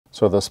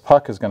So this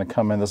puck is going to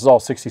come in. This is all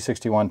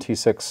 6061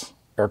 T6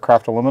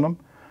 aircraft aluminum.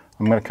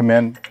 I'm going to come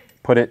in,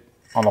 put it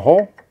on the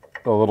hole.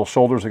 The little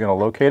shoulders are going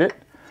to locate it.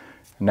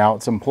 And now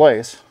it's in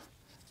place.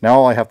 Now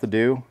all I have to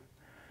do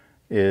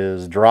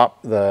is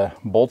drop the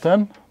bolt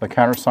in, the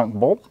countersunk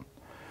bolt.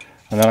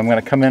 And then I'm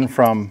going to come in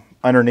from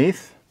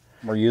underneath.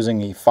 We're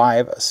using a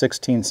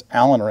 5/16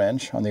 Allen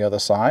wrench on the other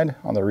side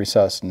on the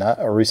recessed nut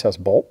or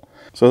recessed bolt.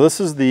 So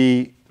this is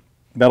the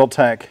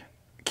Metaltech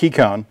key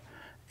cone,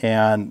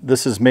 and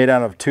this is made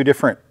out of 2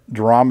 different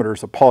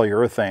durometers of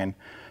polyurethane,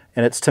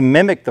 and it's to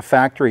mimic the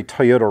factory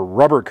Toyota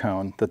rubber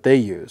cone that they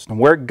use. And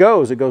where it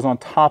goes on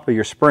top of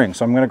your spring.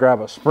 So I'm going to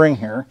grab a spring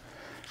here,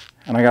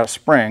 and I got a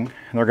spring,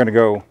 and they're going to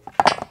go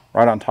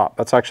right on top.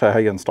 That's actually how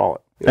you install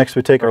it. Next,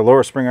 we take our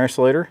lower spring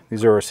isolator.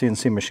 These are our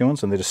CNC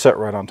machines, and they just set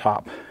right on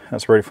top.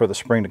 That's ready for the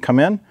spring to come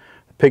in.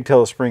 The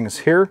pigtail of the spring is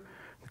here.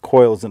 The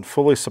coil isn't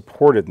fully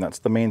supported, and that's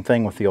the main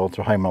thing with the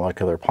ultra high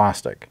molecular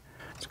plastic.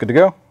 It's good to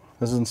go.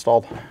 This is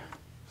installed.